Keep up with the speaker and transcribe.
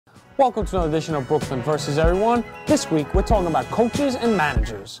Welcome to another edition of Brooklyn versus everyone. This week, we're talking about coaches and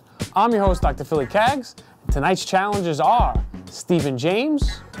managers. I'm your host, Dr. Philly Kaggs. Tonight's challengers are Stephen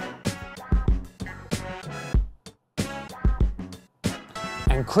James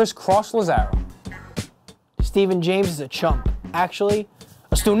and Chris Cross Lazaro. Stephen James is a chump. Actually,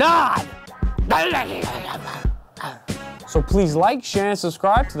 a stunad! So please like, share, and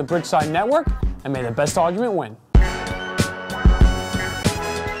subscribe to the Bridgeside Network, and may the best argument win.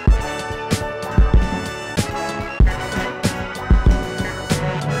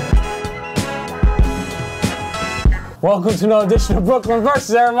 Welcome to another edition of Brooklyn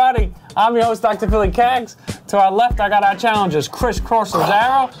versus everybody. I'm your host, Dr. Philly Kaggs. To our left, I got our challengers, Chris Cross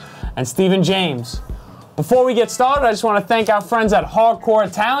Lazaro and Stephen James. Before we get started, I just want to thank our friends at Hardcore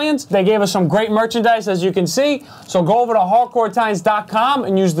Italians. They gave us some great merchandise, as you can see. So go over to hardcoreitalians.com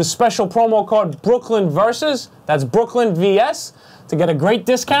and use the special promo code Brooklyn Versus. That's Brooklyn VS to get a great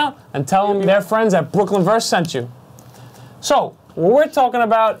discount and tell them their friends at Brooklyn Versus sent you. So what we're talking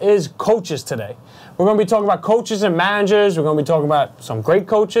about is coaches today. We're going to be talking about coaches and managers. We're going to be talking about some great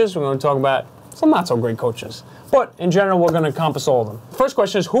coaches. We're going to talk about some not so great coaches. But in general, we're going to encompass all of them. First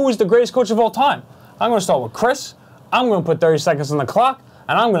question is, who is the greatest coach of all time? I'm going to start with Chris. I'm going to put 30 seconds on the clock,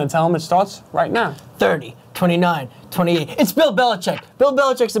 and I'm going to tell him it starts right now. 30, 29, 28. It's Bill Belichick. Bill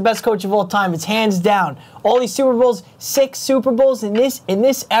Belichick's the best coach of all time. It's hands down. All these Super Bowls, 6 Super Bowls in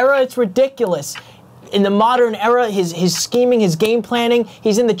this era, it's ridiculous. In the modern era, his scheming, his game planning,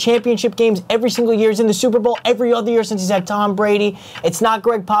 he's in the championship games every single year. He's in the Super Bowl every other year since he's had Tom Brady. It's not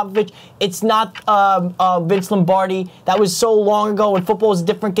Greg Popovich. It's not Vince Lombardi. That was so long ago when football was a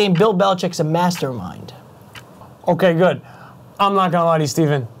different game. Bill Belichick's a mastermind. Okay, good. I'm not going to lie to you,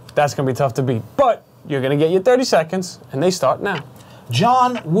 Stephen. That's going to be tough to beat. But you're going to get your 30 seconds, and they start now.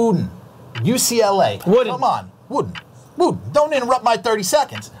 John Wooden, UCLA. Wooden. Come on, Wooden. Wooden. Don't interrupt my 30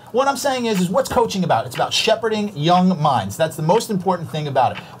 seconds. What I'm saying is what's coaching about? It's about shepherding young minds. That's the most important thing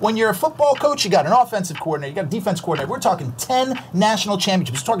about it. When you're a football coach, you got an offensive coordinator, you got a defense coordinator. We're talking 10 national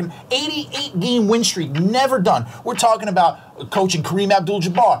championships. We're talking 88-game win streak, never done. We're talking about coaching Kareem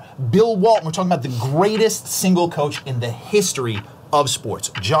Abdul-Jabbar, Bill Walton. We're talking about the greatest single coach in the history of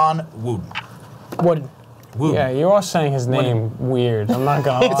sports, John Wooden. Wooden. Wooden. Yeah, you are saying his name weird. I'm not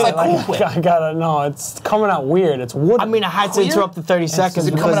going to lie. It's like I got to know. It's coming out weird. It's Wooden. I mean, I had to interrupt the 30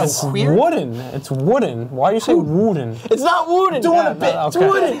 seconds because it's weird? Wooden. It's Wooden. Why are you saying Wooden? It's not Wooden. Doing a bit. Okay.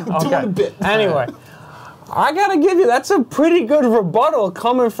 Doing Okay. a bit. Anyway, I got to give you, that's a pretty good rebuttal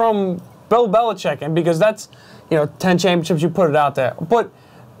coming from Bill Belichick, and because that's, 10 championships, you put it out there. But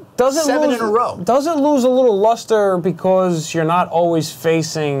does it 7 lose, in a row. Does it lose a little luster because you're not always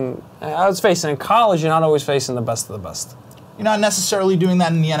facing, I was facing in college, you're not always facing the best of the best? You're not necessarily doing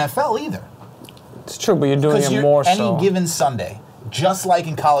that in the NFL either. It's true, but you're doing it more so. Any given Sunday, just like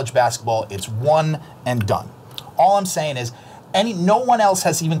in college basketball, it's one and done. All I'm saying is, no one else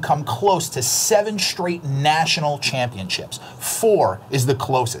has even come close to 7 straight national championships. 4 is the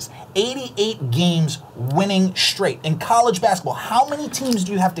closest. 88 games winning straight. In college basketball, how many teams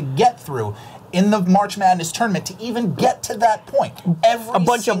do you have to get through in the March Madness tournament to even get to that point? A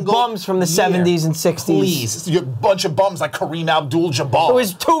bunch of bums from the 70s and 60s. Please, a bunch of bums like Kareem Abdul-Jabbar. It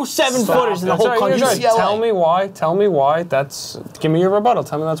was 2 7-footers in the whole country. UCLA. Tell me why. Tell me why. Give me your rebuttal.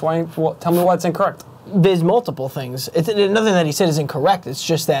 Tell me why it's incorrect. There's multiple things. Nothing that he said is incorrect. It's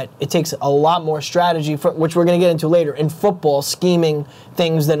just that it takes a lot more strategy, which we're going to get into later, in football, scheming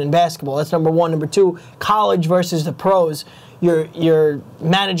things than in basketball. That's number one. Number two, college versus the pros. You're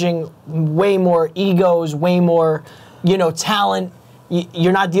managing way more egos, way more, talent.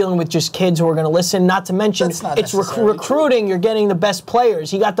 You're not dealing with just kids who are going to listen. Not to mention, it's recruiting. You're getting the best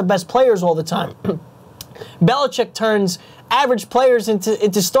players. He got the best players all the time. Belichick turns average players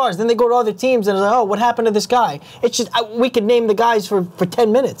into stars. Then they go to other teams and it's like, oh, what happened to this guy? It's just, we could name the guys for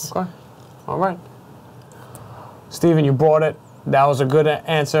 10 minutes. Okay. All right. Stephen, you brought it. That was a good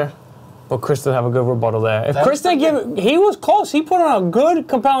answer. But Chris did have a good rebuttal there. If Chris didn't give it, he was close. He put on a good,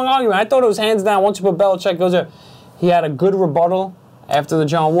 compelling argument. I thought it was hands down. Once you put Belichick goes there, he had a good rebuttal after the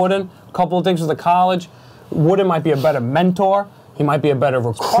John Wooden. A couple of things with the college. Wooden might be a better mentor. He might be a better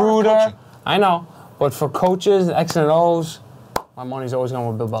recruiter. I know. But for coaches, X and O's, my money's always going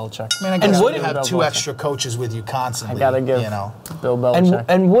with Bill Belichick. I mean, I guess you have 2 extra coaches with you constantly. I got to give Bill Belichick.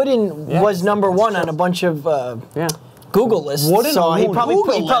 And Wooden was number 1 on a bunch of Google lists. Wooden so he probably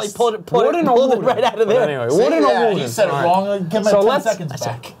pulled it right out of there. But anyway, Wooden or Wooden? He said it wrong. Give him 10 seconds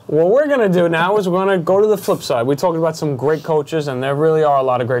back. What we're going to do now is we're going to go to the flip side. We talked about some great coaches, and there really are a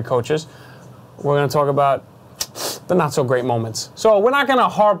lot of great coaches. We're going to talk about the not-so-great moments. So we're not going to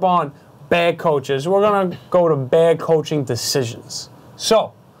harp on bad coaches. We're going to go to bad coaching decisions.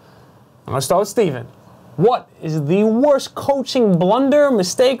 So, I'm going to start with Steven. What is the worst coaching blunder,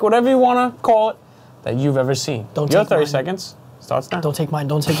 mistake, whatever you want to call it, that you've ever seen? Your 30 seconds starts now. Don't take mine.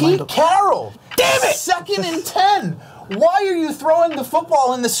 Don't take mine. Pete Carroll. Damn it! 2nd and 10. Why are you throwing the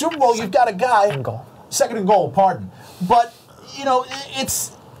football in the Super Bowl? You've got a guy. 2nd and goal, pardon. But, you know,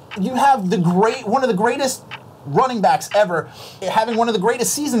 you have one of the greatest running backs ever, having one of the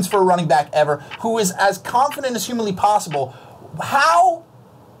greatest seasons for a running back ever, who is as confident as humanly possible. How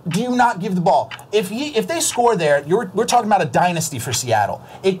do you not give the ball? If they score there, we're talking about a dynasty for Seattle.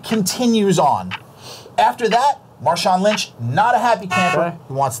 It continues on. After that, Marshawn Lynch, not a happy camper. Okay.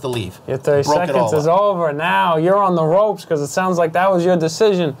 He wants to leave. Your 30 seconds is over. Now you're on the ropes because it sounds like that was your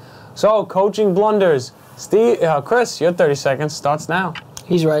decision. So, coaching blunders. Chris, your 30 seconds starts now.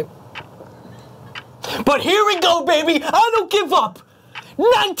 He's right. But here we go, baby. I don't give up.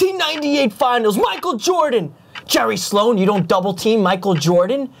 1998 Finals. Michael Jordan. Jerry Sloan, you don't double team Michael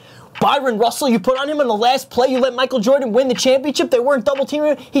Jordan. Byron Russell, you put on him in the last play. You let Michael Jordan win the championship. They weren't double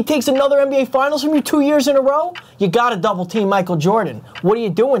teaming him. He takes another NBA Finals from you 2 years in a row. You got to double team Michael Jordan. What are you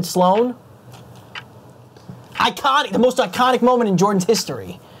doing, Sloan? Iconic, the most iconic moment in Jordan's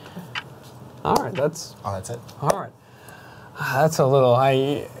history. All right, that's it. All right. That's a little.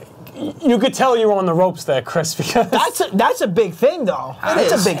 You could tell you were on the ropes there, Chris, because that's a big thing, though.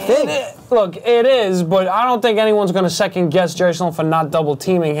 That's a big thing. Look, it is, but I don't think anyone's going to second guess Jerry Sloan for not double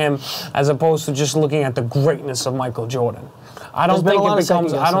teaming him, as opposed to just looking at the greatness of Michael Jordan. I don't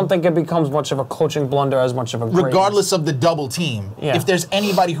think it becomes much of a coaching blunder as much of a greatness. Regardless of the double team, if there's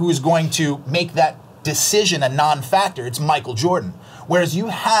anybody who is going to make that decision a non-factor, it's Michael Jordan. Whereas you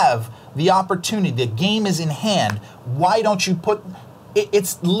have the opportunity, the game is in hand. Why don't you put?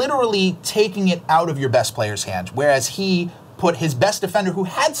 It's literally taking it out of your best player's hand. Whereas he put his best defender, who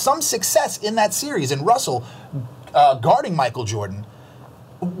had some success in that series, in Russell, guarding Michael Jordan.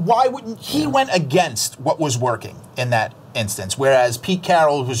 Why wouldn't he went against what was working in that instance? Whereas Pete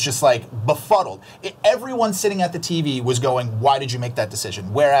Carroll was just like befuddled. Everyone sitting at the TV was going, "Why did you make that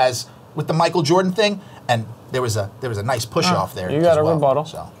decision?" Whereas with the Michael Jordan thing, and there was a nice push off there. You got a rebuttal.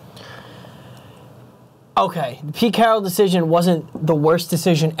 So. Okay, the Pete Carroll decision wasn't the worst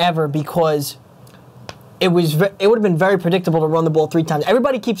decision ever because it would have been very predictable to run the ball 3 times.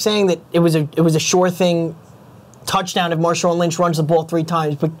 Everybody keeps saying that it was a sure thing, touchdown if Marshawn Lynch runs the ball 3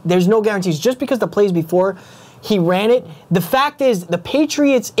 times, but there's no guarantees. Just because the plays before he ran it, the fact is the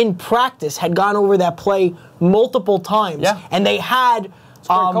Patriots in practice had gone over that play multiple times, and they had.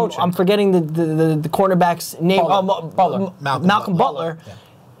 I'm forgetting the cornerback's name. Malcolm Butler. Yeah.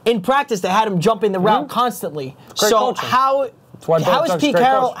 In practice, they had him jump in the route constantly. Great coaching. how is Pete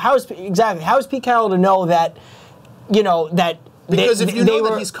Carroll? How is Pete Carroll to know that? You know that because if you know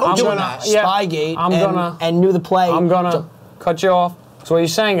that he's coaching that Spygate and knew the play. I'm gonna cut you off. So what you're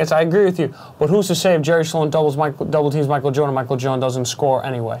saying is, I agree with you. But who's to say if Jerry Sloan double teams Michael Jordan doesn't score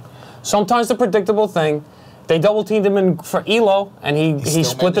anyway? Sometimes the predictable thing. They double teamed him for Elo, and he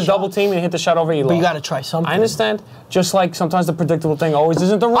split the double team and hit the shot over Elo. But you got to try something. I understand. Just like sometimes the predictable thing always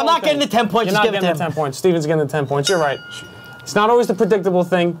isn't the wrong thing. I'm not getting the 10 points. You're not getting the 10 points. Steven's getting the 10 points. You're right. It's not always the predictable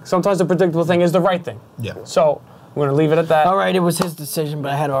thing. Sometimes the predictable thing is the right thing. Yeah. So we're going to leave it at that. All right, it was his decision,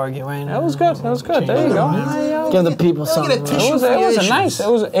 but I had to argue. Right? That was good. That was good. There you go. Give the people something. It was nice.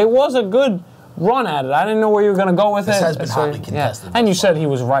 It was a good run at it. I didn't know where you were going to go with it. This has been hotly contested. And you said he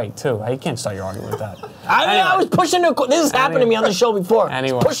was right, too. You can't start your argument with that. I was pushing to this has happened to me on the show before.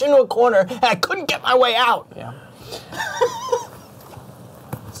 Anyway. I was pushing to a corner, and I couldn't get my way out. Yeah.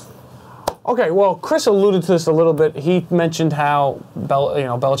 Okay, well, Chris alluded to this a little bit. He mentioned how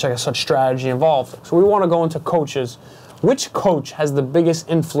Belichick has such strategy involved. So we want to go into coaches. Which coach has the biggest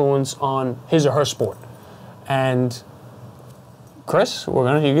influence on his or her sport? And Chris,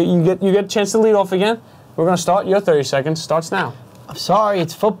 you get a chance to lead off again. We're gonna start. Your 30 seconds starts now. I'm sorry,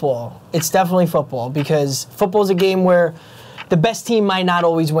 it's football. It's definitely football because football is a game where the best team might not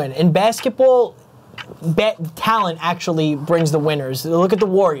always win. In basketball, talent actually brings the winners. Look at the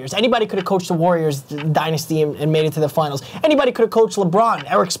Warriors. Anybody could have coached the Warriors dynasty and made it to the finals. Anybody could have coached LeBron,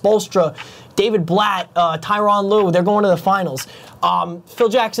 Eric Spoelstra, David Blatt, Tyronn Lue. They're going to the finals. Phil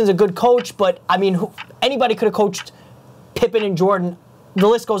Jackson's a good coach, but I mean, anybody could have coached Pippen and Jordan. The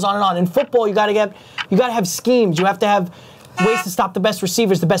list goes on and on. In football, you got to have schemes. You have to have ways to stop the best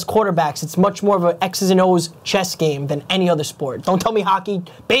receivers, the best quarterbacks. It's much more of an X's and O's chess game than any other sport. Don't tell me hockey,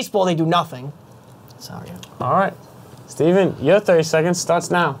 baseball. They do nothing. Sorry. All right. Steven, your 30 seconds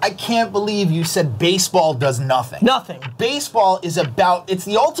starts now. I can't believe you said baseball does nothing. Nothing. Baseball is it's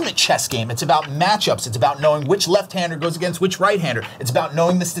the ultimate chess game. It's about matchups. It's about knowing which left-hander goes against which right-hander. It's about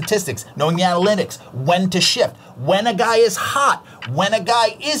knowing the statistics, knowing the analytics, when to shift, when a guy is hot, when a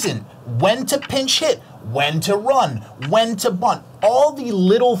guy isn't, when to pinch hit, when to run, when to bunt. All the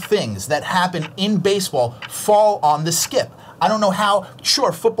little things that happen in baseball fall on the skip. I don't know how.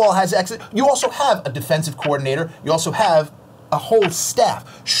 Sure, football has exit. You also have a defensive coordinator. You also have a whole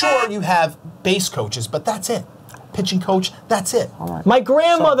staff. Sure, you have base coaches, but that's it. Pitching coach, that's it. Right. My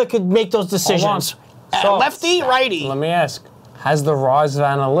grandmother could make those decisions. So, Lefty, righty. Let me ask, has the rise of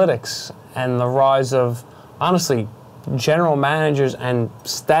analytics and the rise of, honestly, general managers and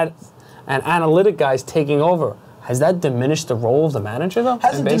analytic guys taking over, has that diminished the role of the manager, though?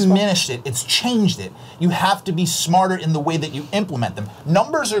 Hasn't diminished it. It's changed it. You have to be smarter in the way that you implement them.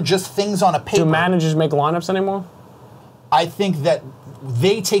 Numbers are just things on a paper. Do managers make lineups anymore? I think that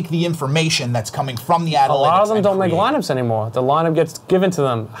they take the information that's coming from the analytics. A lot of them don't make create lineups anymore. The lineup gets given to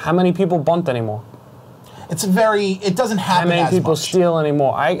them. How many people bunt anymore? It doesn't happen How many as people much. steal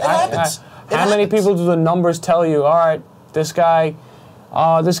anymore? It happens. How many people do the numbers tell you, all right, this guy's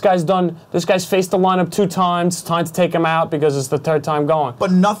faced the lineup 2 times, time to take him out because it's the 3rd time going.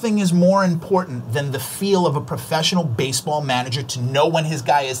 But nothing is more important than the feel of a professional baseball manager to know when his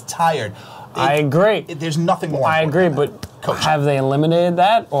guy is tired. I agree. There's nothing more I agree, important but coaching. have they eliminated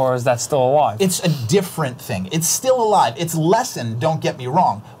that, or is that still alive? It's a different thing. It's still alive. It's lessened, don't get me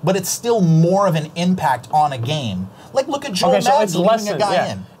wrong, but it's still more of an impact on a game. Like, look at Joe Madden leaving a guy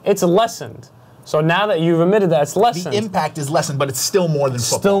in. It's lessened. So now that you've admitted that it's lessened. The impact is lessened, but it's still more than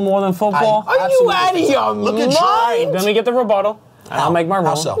football. Still more than football? Are you out of your Look at mind? Let me get the rebuttal, and I'll make my rule.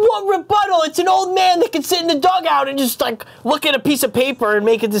 How so? What rebuttal? It's an old man that can sit in the dugout and just like look at a piece of paper and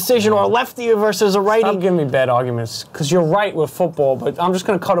make a decision, or a lefty versus a righty. Stop giving me bad arguments, because you're right with football, but I'm just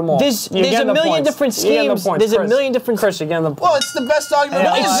going to cut them off. There's a million different schemes. There's a million different. Chris, you're getting the point. Well, it's the best argument.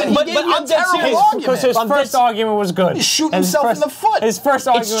 Yeah, but I'm dead serious, because his first argument was good. He's shooting himself in the foot. His first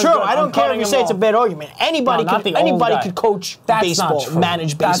argument It's true. was good. I don't care if you say it's a bad argument. Anybody could coach baseball,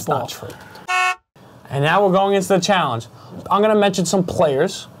 manage baseball. That's not true. And now we're going into the challenge. I'm going to mention some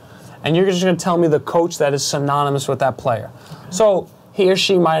players, and you're just going to tell me the coach that is synonymous with that player. So he or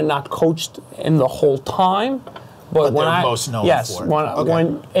she might have not coached in the whole time, but when they're most known for it.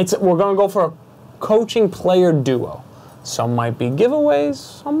 When we're going to go for a coaching player duo. Some might be giveaways,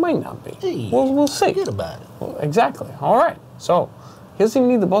 some might not be. Hey, we'll see. Forget about it. Well, exactly. All right. So he doesn't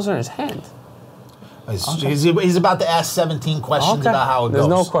even need the buzzer in his hand. He's about to ask 17 questions about how it goes. There's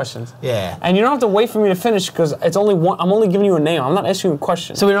no questions. Yeah. And you don't have to wait for me to finish, because it's only one. I'm only giving you a name. I'm not asking you a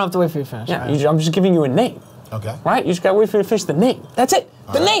question. So we don't have to wait for you to finish. Yeah, I'm just giving you a name. Okay. Right? You just gotta wait for you to finish the name. That's it.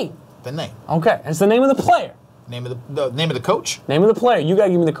 The name. The name. Okay. And it's the name of the player. Name of the name of the coach? Name of the player. You gotta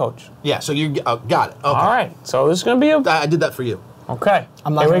give me the coach. Yeah. So you got it. Okay. All right. So this is gonna be a. I did that for you. Okay.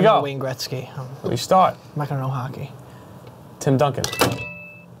 I'm not Here going we to know go. Wayne Gretzky. We start. I'm not going to know hockey. Tim Duncan.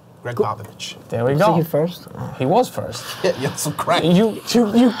 Greg Popovich. There we Was go. he first? He was first. Yeah, you have some crack. You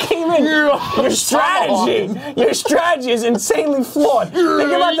came in. Your strategy is insanely flawed.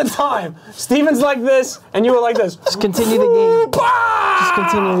 Think about the time. Steven's like this, and you were like this. Just continue the game. Just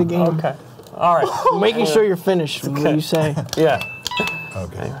continue the game. Okay. All right. Making sure you're finished with what you say. Yeah.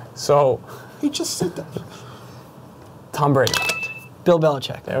 Okay. So, He just said that. Tom Brady. Bill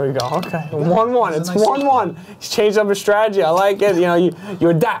Belichick. There we go. Okay. 1-1. It's That's a nice 1-1. He's changed up his strategy. I like it. You know, you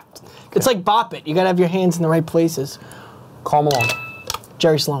adapt. It's like bop it. You got to have your hands in the right places. Karl Malone.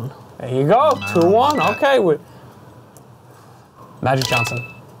 Jerry Sloan. There you go. 2-1. Okay. Magic Johnson.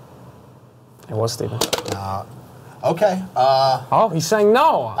 It was Steven. Okay. Oh, he's saying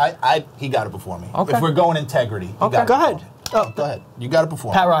no. He got it before me. Okay. If we're going integrity, he Okay. got it Go before ahead. me. Oh, go ahead. You got it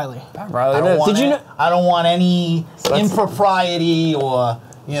before Pat me. Riley. Riley, I it don't is. want Did you it- know- I don't want any impropriety or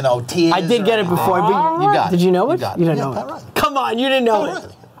tears. I did get it before. But You got it. Did you know it? got You didn't Yeah, know Pat it. Riley. Come on, you didn't know Pat it.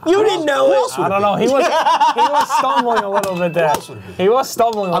 Riley. You didn't know Who it. else would I don't know. He was stumbling a little bit there. else would it be? He was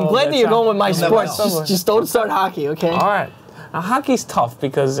stumbling a I'm little glad bit. that you're going with my Never sports. know. Just don't start hockey, okay? All right. Now, hockey's tough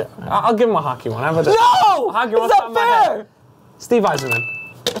because I'll give him a hockey one. How about that? No! Hockey It's one's not on my head. fair! Steve Eisenman.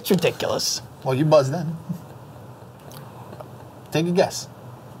 That's ridiculous. Well, you buzzed then. Take a guess.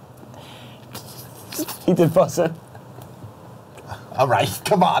 He did buzz in. All right,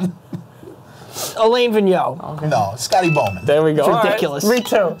 come on. Elaine Vigneault. No, Scotty Bowman. There we go. It's All right. ridiculous.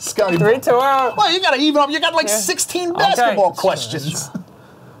 3-2. Scotty 3-2. All right. Well, you got to even up. You got like Yeah. 16 Okay. basketball questions.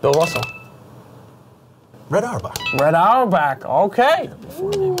 Bill Russell. Red Auerbach. Red Auerbach. Okay.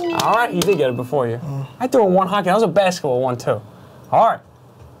 All right. He did get it before you. I threw a one hockey. That was a basketball one too. All right.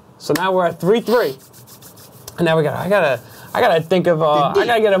 So now we're at 3-3. And now I gotta think of. I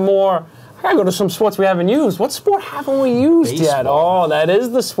gotta get a more. I gotta go to some sports we haven't used. What sport haven't we used yet? Baseball. Oh, that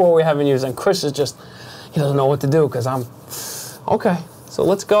is the sport we haven't used. And Chris is just, he doesn't know what to do because I'm. Okay. So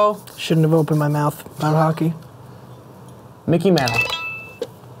let's go. Shouldn't have opened my mouth about hockey. Mickey Mantle.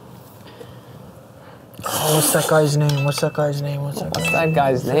 Oh, what's that guy's name? What's that guy's name? What's that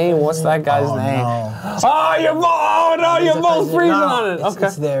guy's name? What's that guy's name? No. Oh, you're both freezing on it. Okay.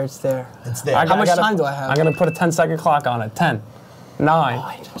 It's there. It's there. It's there. How much time do I have? I'm gonna put a 10-second clock on it. 10, 9,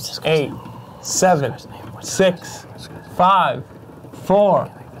 What's this guy's 8, name? 7, 6, 5,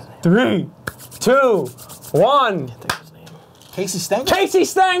 4, 3, 2, 1. Casey Stengel? Casey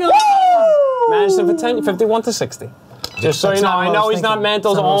Stengel! Managed him for 51 to 60. Just so you know, I know he's not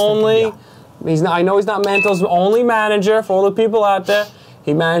Mantle's only. I know he's not Mantle's only manager. For all the people out there,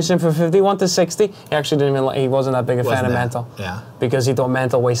 he managed him for 51 to 60. He actually didn't even. He wasn't that big a fan of Mantle. Yeah. Because he thought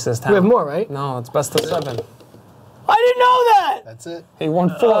Mantle wasted his time. We have more, right? No, it's best of 7. I didn't know that. That's it. He won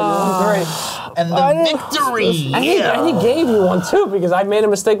 4. You won 3. And the victory. And he gave you one too because I made a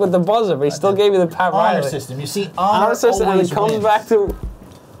mistake with the buzzer, but he still gave you the Pat Honor Riley. system. You see, honor system, and always it comes wins. back to.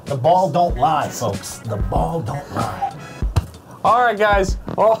 The ball don't lie, folks. The ball don't lie. All right, guys.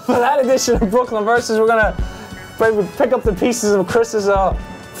 Well, for that edition of Brooklyn Versus, we're gonna pick up the pieces of Chris's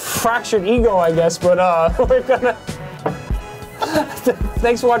fractured ego, I guess. But we're gonna.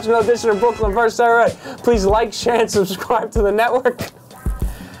 Thanks for watching another edition of Brooklyn Versus. All right. Please like, share, and subscribe to the network.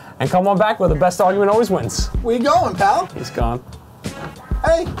 And come on back where the best argument always wins. Where you going, pal? He's gone.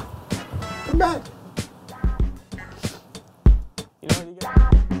 Hey, come back. You know what you get?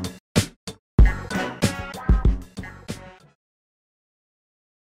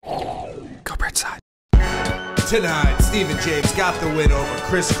 Go Bridgeside. Tonight, Stephen James got the win over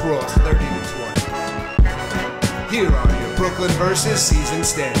Chris Cross, 30-20. Here are your Brooklyn Versus season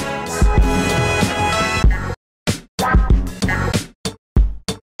standings.